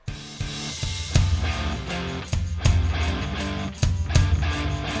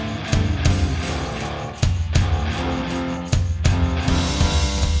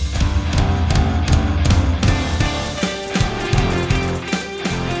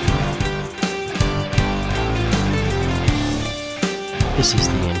This is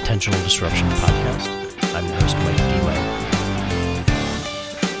the Intentional Disruption Podcast. I'm your host, Mike Demo.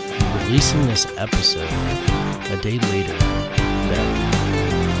 I'm releasing this episode a day later than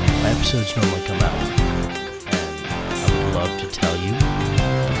my episodes normally come out. And I would love to tell you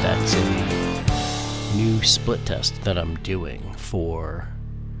that that's a new split test that I'm doing for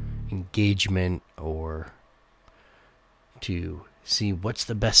engagement or to see what's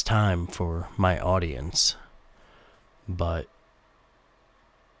the best time for my audience. But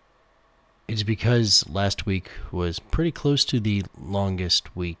it's because last week was pretty close to the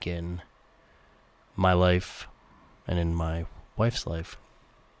longest week in my life and in my wife's life.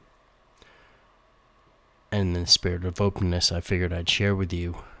 And in the spirit of openness, I figured I'd share with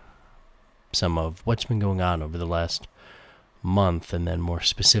you some of what's been going on over the last month, and then more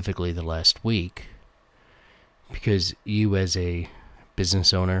specifically the last week, because you as a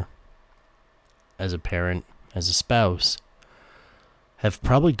business owner, as a parent, as a spouse, have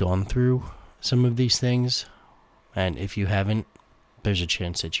probably gone through some of these things, and if you haven't, there's a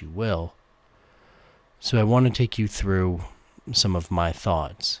chance that you will. So I want to take you through some of my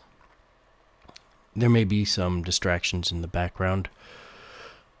thoughts. There may be some distractions in the background.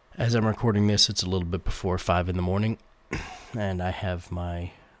 As I'm recording this, it's a little bit before 5 in the morning, and I have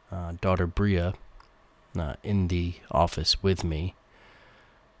my daughter Bria in the office with me,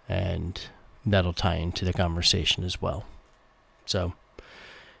 and that'll tie into the conversation as well. So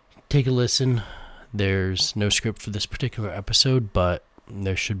take a listen. There's no script for this particular episode, but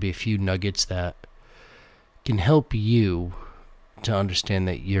there should be a few nuggets that can help you to understand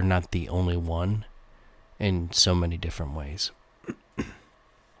that you're not the only one in so many different ways.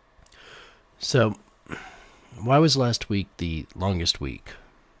 So, why was last week the longest week?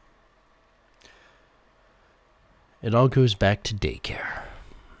 It all goes back to daycare.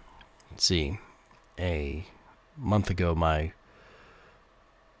 Let's see, a month ago, my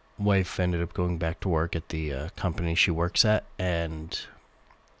wife ended up going back to work at the company she works at, and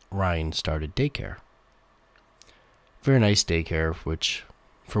Ryan started daycare. Very nice daycare, which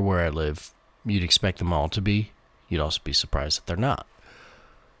for where I live, you'd expect them all to be. You'd also be surprised that they're not.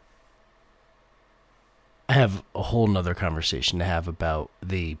 I have a whole nother conversation to have about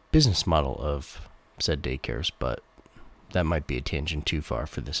the business model of said daycares, but that might be a tangent too far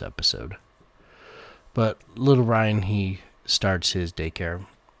for this episode. But little Ryan, he starts his daycare.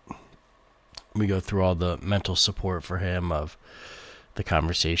 We go through all the mental support for him of the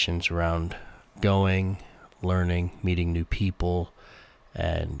conversations around going, learning, meeting new people,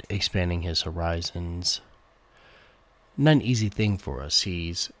 and expanding his horizons. Not an easy thing for us.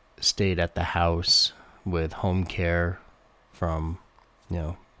 He's stayed at the house with home care from,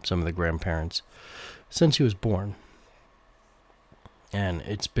 some of the grandparents since he was born. And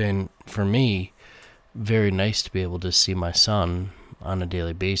it's been, for me, very nice to be able to see my son on a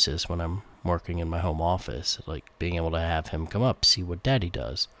daily basis when I'm working in my home office, like being able to have him come up, see what daddy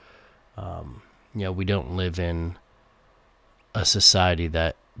does. We don't live in a society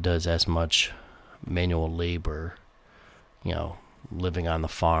that does as much manual labor, living on the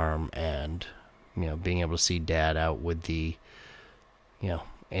farm and, being able to see dad out with the,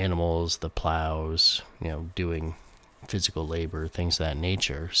 animals, the plows, doing physical labor, things of that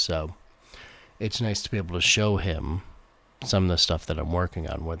nature. So it's nice to be able to show him some of the stuff that I'm working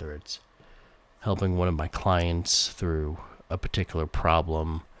on, whether it's helping one of my clients through a particular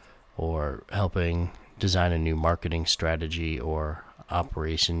problem or helping design a new marketing strategy or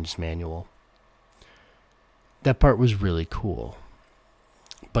operations manual. That part was really cool.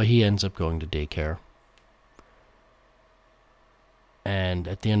 But he ends up going to daycare. And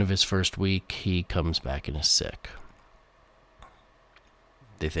at the end of his first week, he comes back and is sick.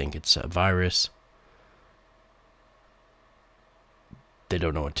 They think it's a virus. They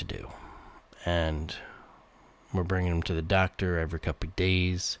don't know what to do. And we're bringing him to the doctor every couple of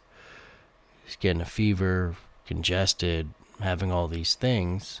days. He's getting a fever, congested, having all these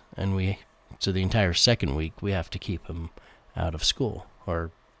things. And so the entire second week, we have to keep him out of school or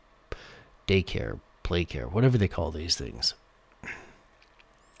daycare, play care, whatever they call these things.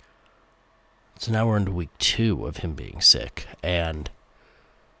 So now we're into week 2 of him being sick and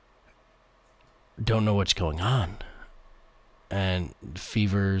don't know what's going on. And the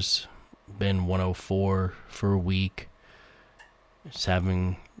fever's been 104 for a week. It's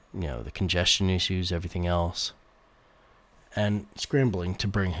having, the congestion issues, everything else. And scrambling to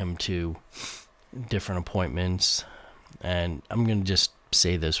bring him to different appointments. And I'm going to just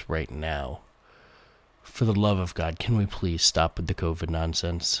say this right now. For the love of God, can we please stop with the COVID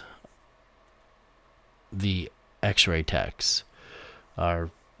nonsense? The x-ray techs are,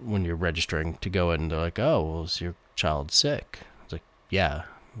 when you're registering to go in, they're like, oh, well, is your child sick? It's like, yeah,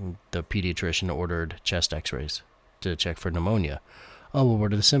 the pediatrician ordered chest x-rays to check for pneumonia. Oh, well,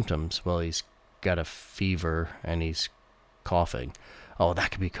 what are the symptoms? Well, he's got a fever and he's coughing. Oh,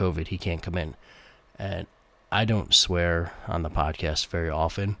 that could be COVID. He can't come in. And I don't swear on the podcast very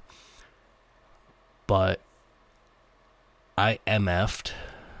often, but I MF'd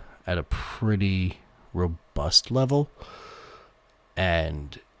at a pretty robust level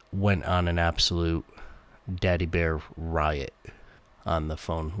and went on an absolute daddy bear riot on the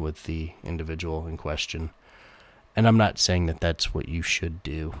phone with the individual in question. And I'm not saying that that's what you should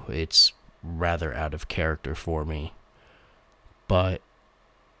do. It's rather out of character for me. But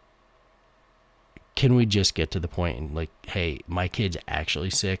can we just get to the point and like, hey, my kid's actually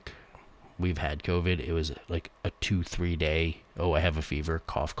sick. We've had COVID. It was like a 2-3 day. Oh, I have a fever.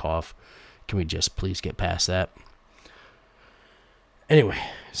 Cough, cough. Can we just please get past that? Anyway,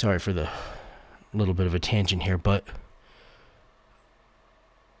 sorry for the little bit of a tangent here, but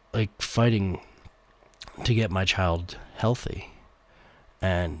like fighting to get my child healthy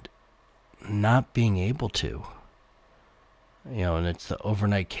and not being able to, and it's the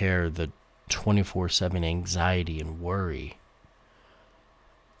overnight care, the 24/7 anxiety and worry.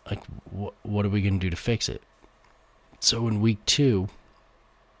 Like, what are we going to do to fix it? So in week 2,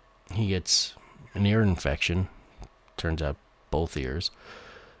 he gets an ear infection. Turns out both ears.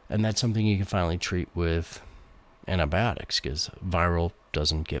 And that's something you can finally treat with antibiotics because viral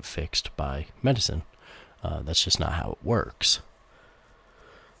doesn't get fixed by medicine. That's just not how it works.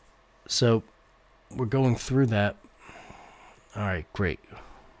 So we're going through that. All right, great.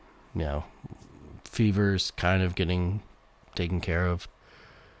 Fever's kind of getting taken care of.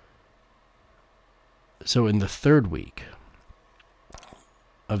 So in the 3rd week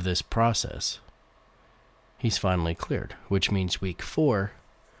of this process, he's finally cleared, which means week 4,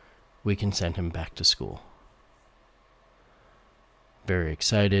 we can send him back to school. Very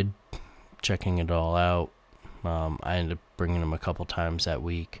excited, checking it all out. I ended up bringing him a couple times that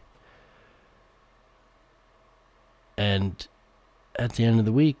week. And at the end of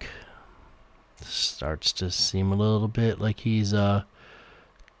the week, starts to seem a little bit like he's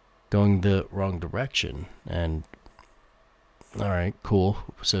going the wrong direction. And all right, cool.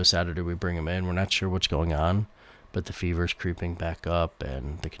 So Saturday we bring him in. We're not sure what's going on, but the fever's creeping back up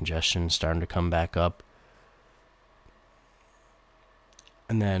and the congestion's starting to come back up.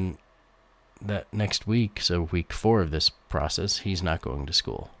 And then that next week, so week 4 of this process, he's not going to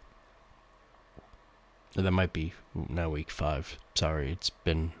school. That might be now week 5. Sorry, it's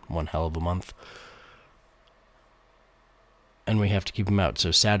been one hell of a month. And we have to keep him out.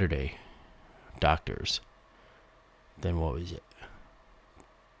 So Saturday, doctors. Then what was it?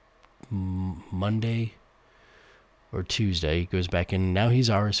 Monday or Tuesday, he goes back in. Now he's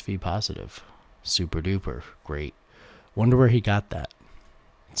RSV positive. Super duper. Great. Wonder where he got that.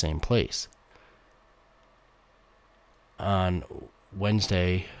 Same place. On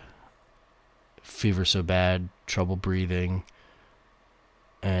Wednesday, fever so bad, trouble breathing,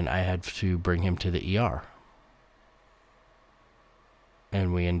 and I had to bring him to the ER.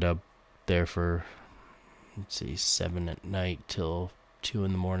 And we end up there for, 7 at night till 2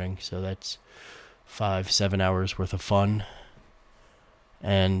 in the morning. So that's 5-7 hours worth of fun.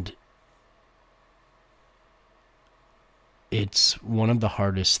 And it's one of the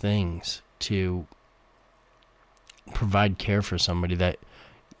hardest things to provide care for somebody that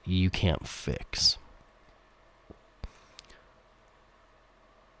you can't fix.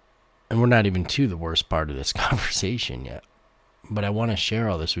 And we're not even to the worst part of this conversation yet. But I want to share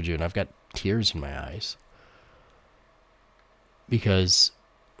all this with you, and I've got tears in my eyes. Because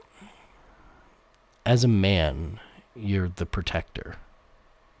as a man, you're the protector.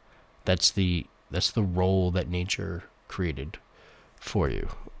 That's the role that nature created for you.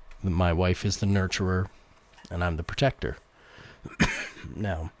 My wife is the nurturer, and I'm the protector.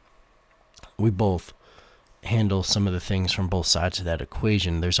 Now, we both handle some of the things from both sides of that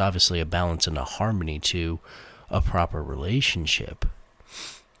equation. There's obviously a balance and a harmony to a proper relationship.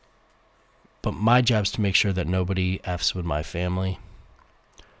 But my job is to make sure that nobody F's with my family.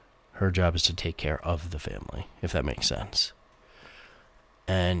 Her job is to take care of the family, if that makes sense.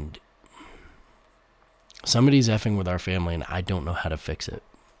 And somebody's effing with our family, and I don't know how to fix it.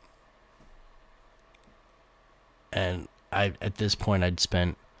 And at this point, I'd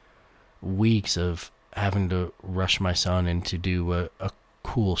spent weeks of having to rush my son in to do a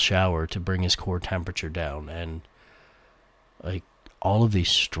cool shower to bring his core temperature down, and like all of these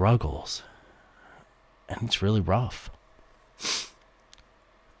struggles, and it's really rough.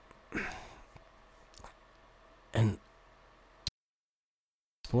 And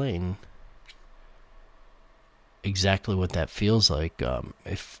explain exactly what that feels like.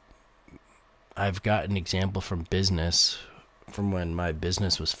 If I've got an example from business, from when my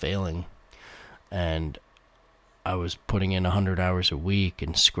business was failing, and I was putting in 100 hours a week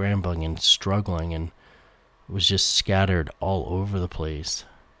and scrambling and struggling and was just scattered all over the place.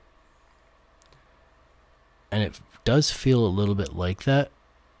 And it does feel a little bit like that,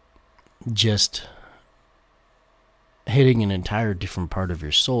 just hitting an entire different part of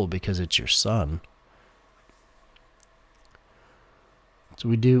your soul because it's your son. So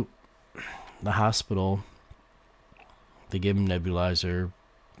we do the hospital, they give him nebulizer,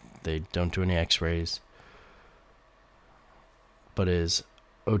 they don't do any x-rays, but his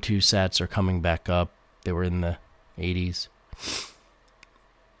O2 sats are coming back up. They were in the 80s.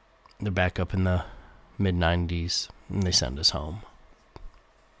 They're back up in the mid-90s, and they send us home.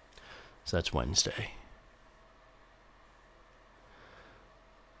 So that's Wednesday.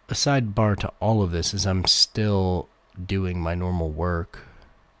 A sidebar to all of this is I'm still doing my normal work.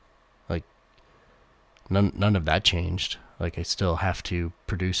 Like, none of that changed. Like, I still have to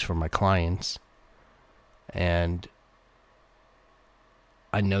produce for my clients. And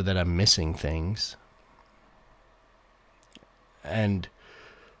I know that I'm missing things. And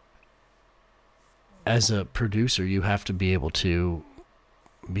as a producer, you have to be able to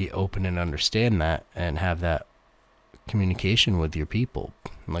be open and understand that and have that communication with your people.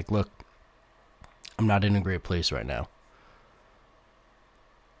 Like, look, I'm not in a great place right now.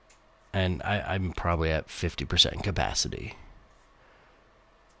 And I'm probably at 50% capacity.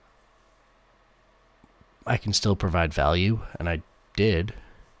 I can still provide value, and I did.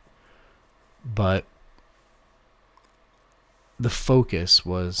 But the focus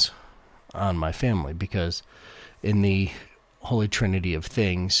was on my family, because in the holy trinity of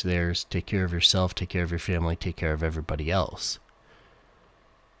things, there's take care of yourself, take care of your family, take care of everybody else.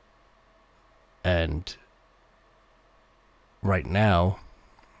 And right now,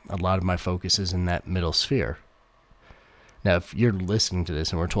 a lot of my focus is in that middle sphere. Now, if you're listening to this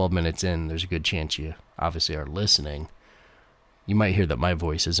and we're 12 minutes in, there's a good chance you obviously are listening. You might hear that my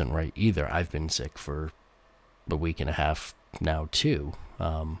voice isn't right either. I've been sick for a week and a half now too.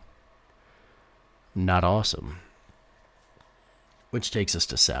 Not awesome. Which takes us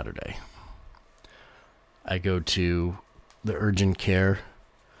to Saturday. I go to the urgent care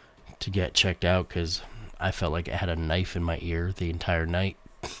to get checked out because I felt like I had a knife in my ear the entire night.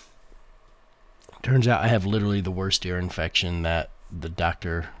 Turns out I have literally the worst ear infection that the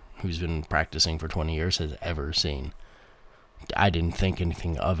doctor who's been practicing for 20 years has ever seen. I didn't think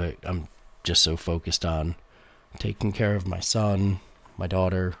anything of it. I'm just so focused on taking care of my son, my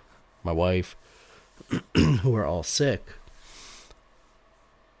daughter, my wife, who are all sick.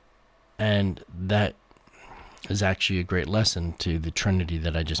 And that is actually a great lesson to the trinity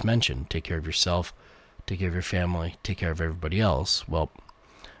that I just mentioned. Take care of yourself, take care of your family, take care of everybody else. Well,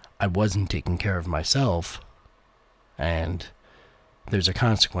 I wasn't taking care of myself, and there's a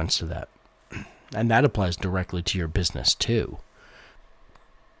consequence to that. And that applies directly to your business too.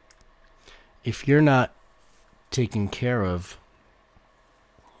 If you're not taking care of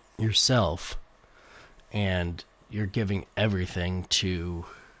yourself and you're giving everything to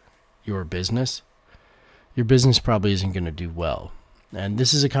your business probably isn't going to do well. And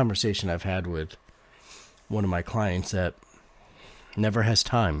this is a conversation I've had with one of my clients that never has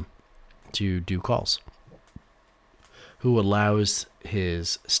time to do calls, who allows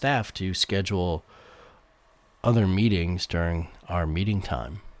his staff to schedule other meetings during our meeting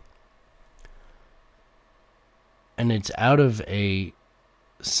time. And it's out of a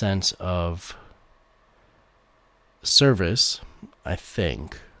sense of service, I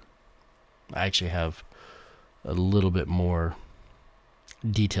think. I actually have a little bit more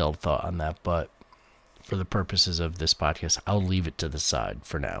detailed thought on that, but for the purposes of this podcast, I'll leave it to the side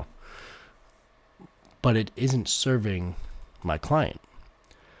for now. But it isn't serving my client.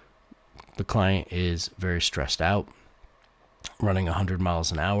 The client is very stressed out, running 100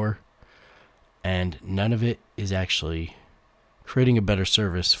 miles an hour, and none of it is actually creating a better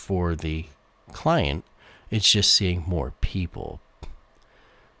service for the client. It's just seeing more people.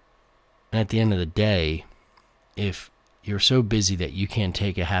 And at the end of the day, if you're so busy that you can't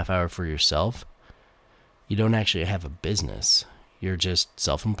take a half hour for yourself, you don't actually have a business. You're just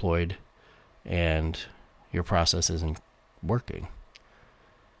self-employed, and your process isn't working.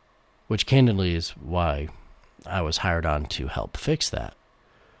 Which candidly is why I was hired on to help fix that.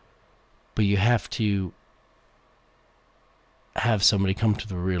 But you have to have somebody come to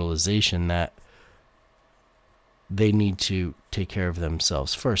the realization that they need to take care of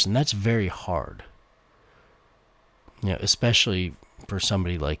themselves first. And that's very hard. You know, especially for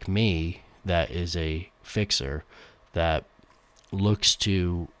somebody like me that is a fixer that looks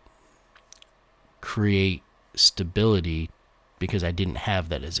to create stability because I didn't have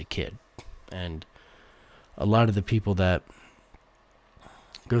that as a kid. And a lot of the people that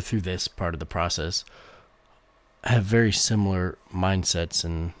go through this part of the process have very similar mindsets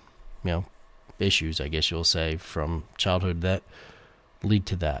and, issues, I guess you'll say, from childhood that lead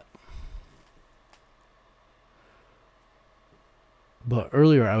to that. But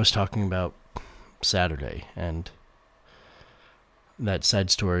earlier I was talking about Saturday, and that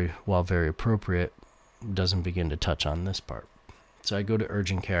side story, while very appropriate, doesn't begin to touch on this part. So I go to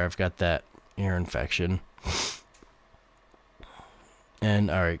urgent care. I've got that ear infection.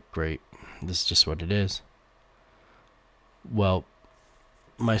 And all right, great. This is just what it is. Well,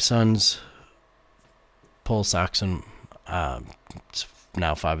 my son's pulse oxymeter, it's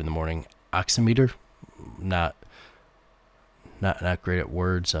now 5 a.m, oximeter, not great at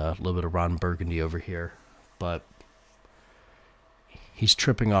words, a little bit of Ron Burgundy over here, but he's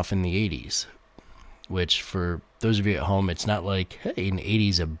tripping off in the 80s, which for those of you at home, it's not like, hey, an 80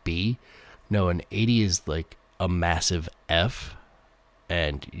 is a B. No, an 80 is like a massive F,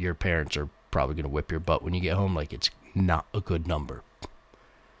 and your parents are probably going to whip your butt when you get home. Like, it's not a good number.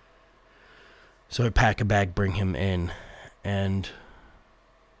 So I pack a bag, bring him in, and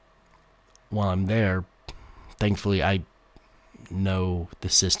while I'm there, thankfully I know the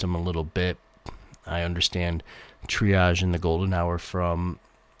system a little bit. I understand triage in the golden hour from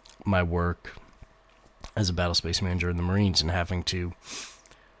my work as a battle space manager in the Marines and having to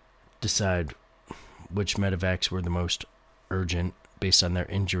decide which medevacs were the most urgent based on their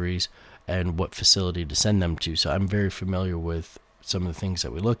injuries and what facility to send them to. So I'm very familiar with some of the things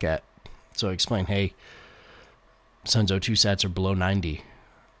that we look at. So I explain, hey, son's O2 sats are below 90.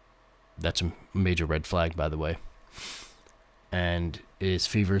 That's a major red flag, by the way. And his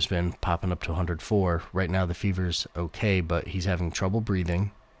fever's been popping up to 104. Right now the fever's okay, but he's having trouble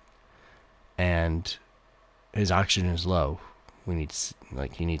breathing, and his oxygen is low. He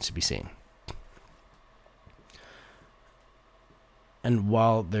needs to be seen. And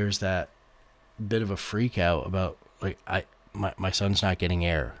while there's that bit of a freak out about, like, my son's not getting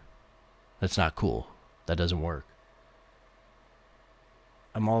air, that's not cool. That doesn't work.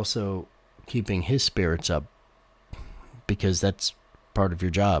 I'm also keeping his spirits up because that's part of your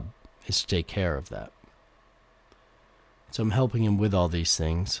job, is to take care of that. So I'm helping him with all these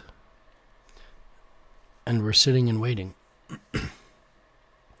things. And we're sitting and waiting.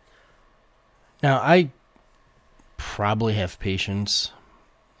 Now, I probably have patience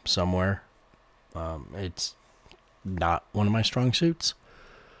somewhere. It's not one of my strong suits.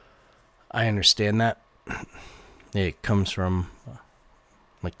 I understand that. It comes from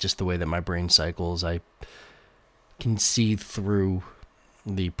just the way that my brain cycles. I can see through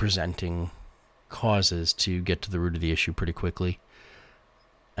the presenting causes to get to the root of the issue pretty quickly.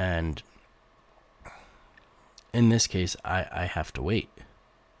 And in this case, I have to wait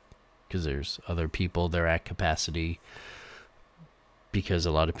because there's other people, they're at capacity, because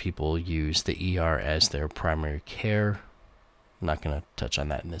a lot of people use the ER as their primary care. I'm not going to touch on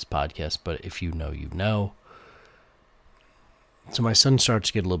that in this podcast, but if you know, you know. So my son starts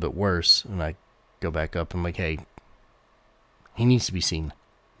to get a little bit worse, and I go back up and I'm like, hey, he needs to be seen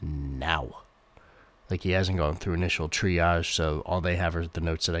now. Like, he hasn't gone through initial triage, so all they have are the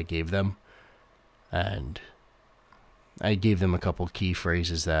notes that I gave them. And I gave them a couple key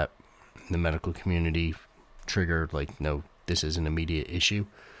phrases that the medical community triggered, like, no, this is an immediate issue.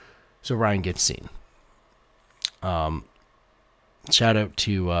 So Ryan gets seen. Shout out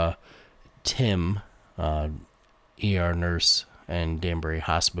to Tim, ER nurse and Danbury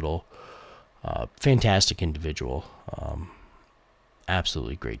Hospital. Fantastic individual.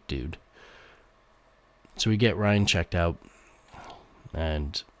 Absolutely great dude. So we get Ryan checked out,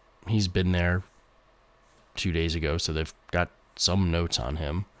 and he's been there 2 days ago, so they've got some notes on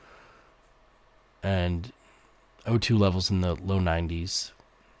him. And O2 levels in the low 90s.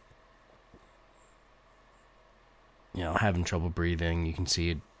 Having trouble breathing. You can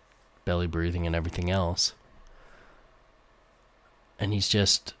see it, belly breathing and everything else. And he's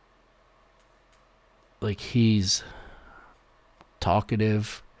just, he's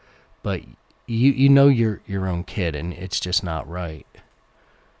talkative, but you know you're your own kid, and it's just not right.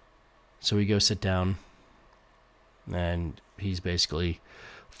 So we go sit down, and he's basically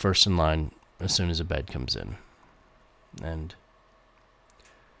first in line as soon as a bed comes in. And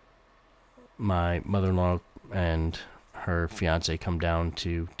my mother-in-law and her fiance come down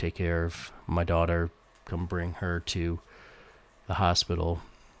to take care of my daughter, come bring her to the hospital.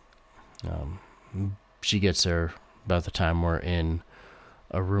 She gets there about the time we're in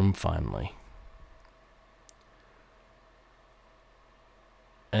a room finally.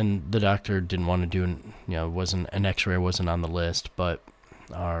 And the doctor didn't want to do an x-ray wasn't on the list, but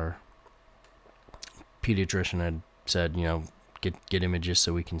our pediatrician had said, get images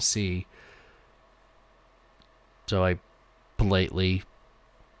so we can see. So I politely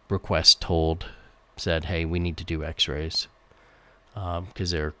said, hey, we need to do x-rays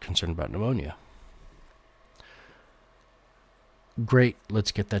because they're concerned about pneumonia. Great,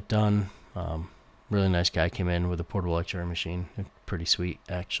 let's get that done. Really nice guy came in with a portable x-ray machine. Pretty sweet,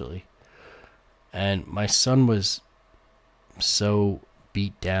 actually. And my son was so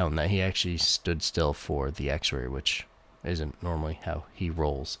beat down that he actually stood still for the x-ray, which isn't normally how he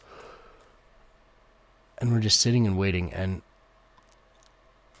rolls. And we're just sitting and waiting, and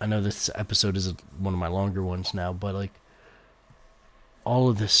I know this episode is one of my longer ones now, but like all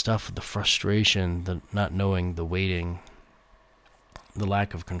of this stuff, the frustration, the not knowing, the waiting, the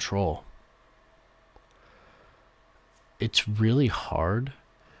lack of control, it's really hard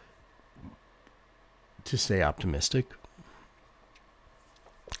to stay optimistic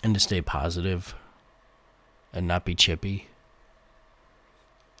and to stay positive and not be chippy.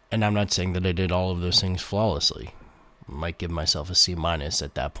 And I'm not saying that I did all of those things flawlessly. I might give myself a C-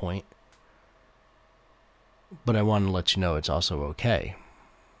 at that point. But I want to let you know it's also okay.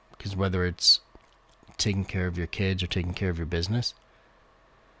 Because whether it's taking care of your kids or taking care of your business,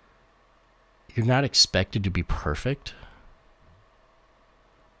 you're not expected to be perfect.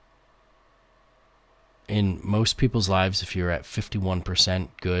 In most people's lives, if you're at 51%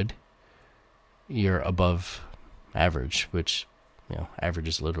 good, you're above average, which, average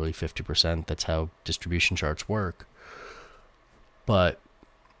is literally 50%. That's how distribution charts work. But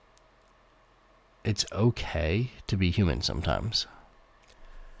it's okay to be human sometimes.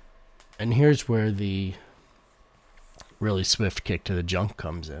 And here's where the really swift kick to the junk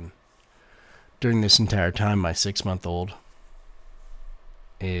comes in. During this entire time, my 6-month-old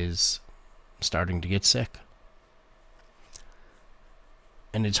is starting to get sick.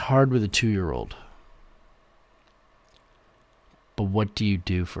 And it's hard with a 2-year-old. But what do you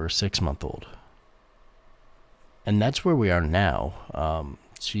do for a 6-month-old? And that's where we are now.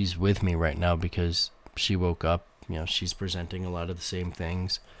 She's with me right now because she woke up. She's presenting a lot of the same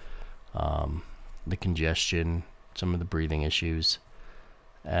things. The congestion, some of the breathing issues.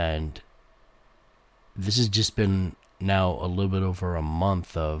 And this has just been now a little bit over a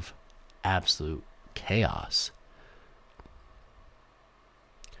month of absolute chaos.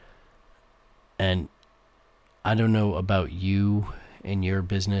 And I don't know about you in your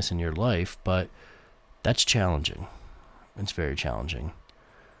business and your life, but that's challenging. It's very challenging.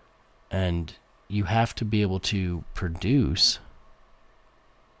 And you have to be able to produce,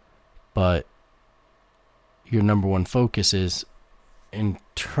 but your number one focus is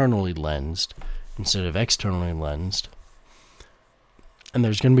internally lensed instead of externally lensed. And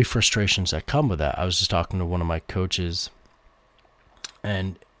there's going to be frustrations that come with that. I was just talking to one of my coaches,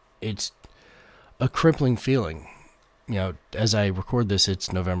 and it's a crippling feeling. As I record this,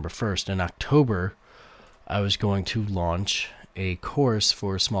 it's November 1st. In October, I was going to launch a course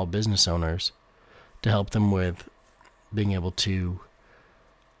for small business owners to help them with being able to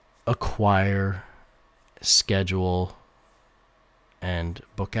acquire, schedule, and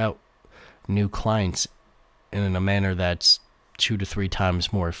book out new clients in a manner that's 2 to 3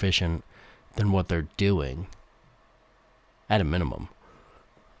 times more efficient than what they're doing at a minimum.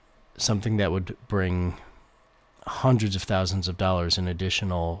 Something that would bring hundreds of thousands of dollars in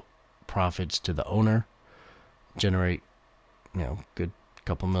additional profits to the owner, generate, good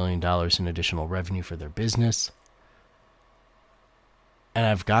couple $1 million in additional revenue for their business. And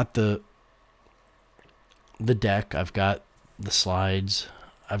I've got the deck, I've got the slides,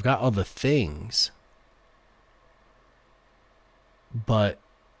 I've got all the things. But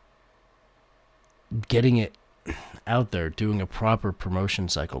getting it out there, doing a proper promotion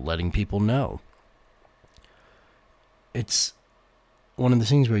cycle, letting people know. It's one of the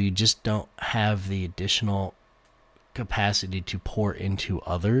things where you just don't have the additional capacity to pour into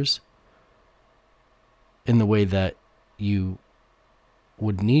others in the way that you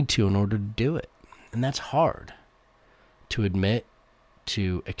would need to in order to do it. And that's hard to admit,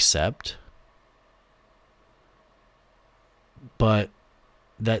 to accept. But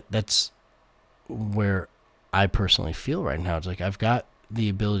that's where I personally feel right now. It's like I've got the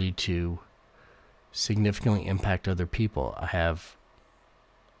ability to significantly impact other people. I have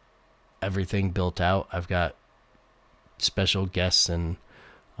everything built out. I've got special guests and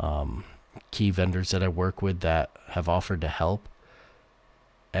key vendors that I work with that have offered to help.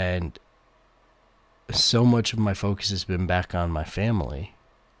 And so much of my focus has been back on my family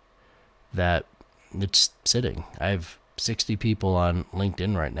that it's sitting. I've 60 people on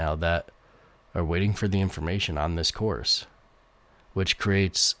LinkedIn right now that are waiting for the information on this course, which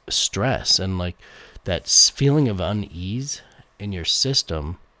creates stress and like that feeling of unease in your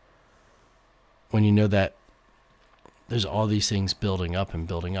system when you know that there's all these things building up and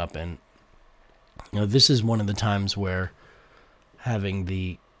building up. And this is one of the times where having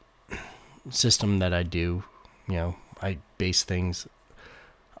the system that I do, I base things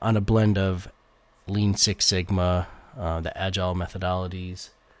on a blend of Lean Six Sigma, the Agile methodologies.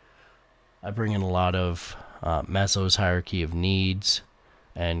 I bring in a lot of Maslow's hierarchy of needs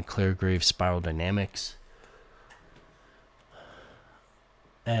and Clare Graves' spiral dynamics.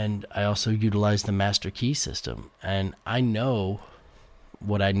 And I also utilize the master key system. And I know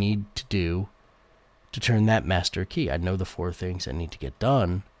what I need to do to turn that master key. I know the 4 things I need to get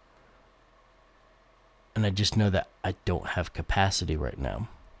done. And I just know that I don't have capacity right now.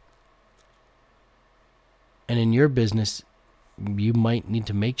 And in your business, you might need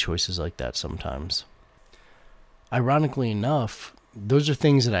to make choices like that sometimes. Ironically enough, those are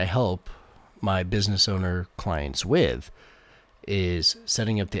things that I help my business owner clients with, is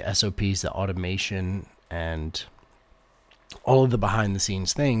setting up the SOPs, the automation, and all of the behind the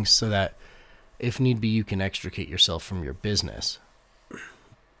scenes things so that if need be, you can extricate yourself from your business.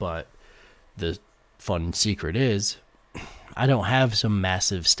 But the fun secret is I don't have some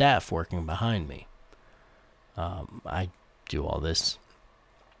massive staff working behind me. I do all this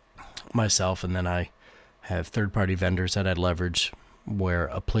myself, and then I have third-party vendors that I leverage where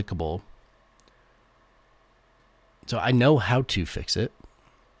applicable. So I know how to fix it,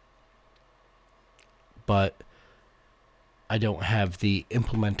 but I don't have the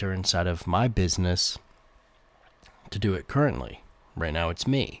implementer inside of my business to do it currently. Right now it's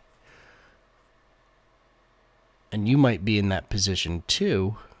me. And you might be in that position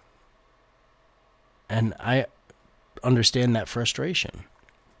too. And I understand that frustration.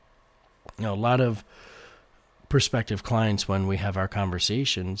 A lot of prospective clients, when we have our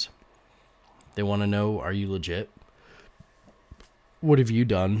conversations, they want to know, are you legit? What have you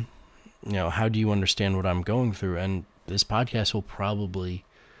done? How do you understand what I'm going through? And this podcast will probably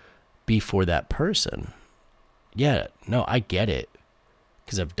be for that person. Yeah, no, I get it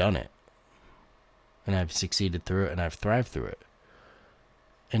because I've done it. And I've succeeded through it and I've thrived through it.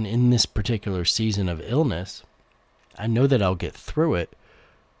 And in this particular season of illness, I know that I'll get through it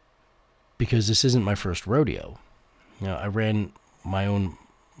because this isn't my first rodeo. I ran my own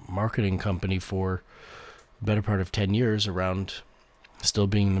marketing company for the better part of 10 years around still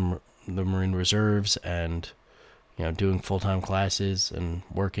being the Marine Reserves and, doing full-time classes and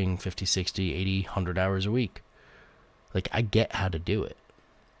working 50, 60, 80, 100 hours a week. Like, I get how to do it.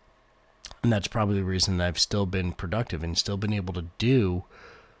 And that's probably the reason that I've still been productive and still been able to do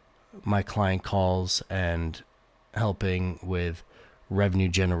my client calls and helping with revenue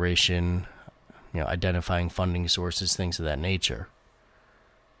generation, identifying funding sources, things of that nature.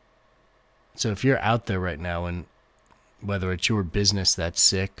 So if you're out there right now, and whether it's your business that's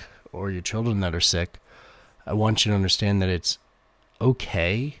sick or your children that are sick, I want you to understand that it's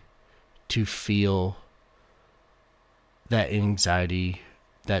okay to feel that anxiety,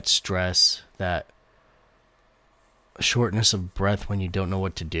 that stress, that shortness of breath when you don't know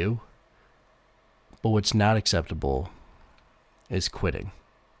what to do. But what's not acceptable is quitting,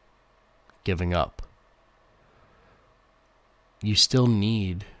 giving up. You still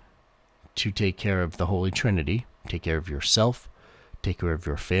need to take care of the Holy Trinity, take care of yourself, take care of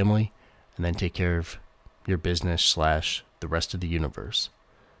your family, and then take care of your business / the rest of the universe.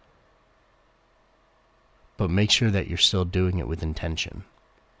 But make sure that you're still doing it with intention.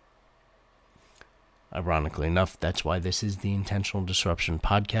 Ironically enough, that's why this is the Intentional Disruption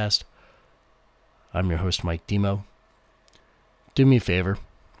Podcast. I'm your host, Mike Demo. Do me a favor.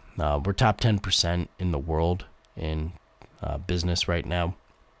 We're top 10% in the world in business right now.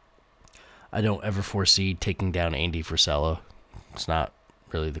 I don't ever foresee taking down Andy Frisella. It's not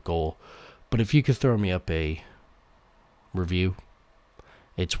really the goal. But if you could throw me up a review,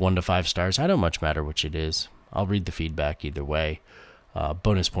 it's 1 to 5 stars. I don't much matter which it is. I'll read the feedback either way.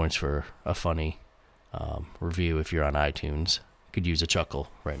 Bonus points for a funny review if you're on iTunes. Could use a chuckle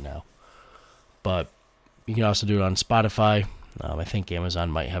right now. But you can also do it on Spotify. I think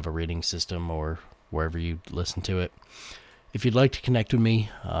Amazon might have a rating system or wherever you listen to it. If you'd like to connect with me,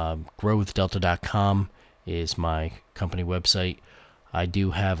 growwithdelta.com is my company website. I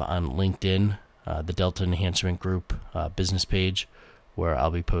do have on LinkedIn the Delta Enhancement Group business page where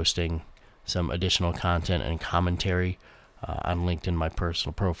I'll be posting some additional content and commentary. On LinkedIn, my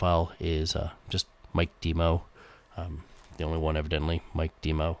personal profile is just Mike Demo. The only one, evidently, Mike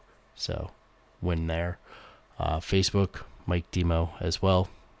Demo. So, win there. Facebook, Mike Demo as well.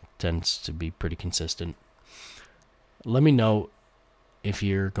 Tends to be pretty consistent. Let me know if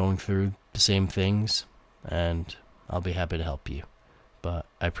you're going through the same things, and I'll be happy to help you. But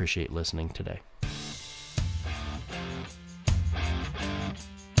I appreciate listening today.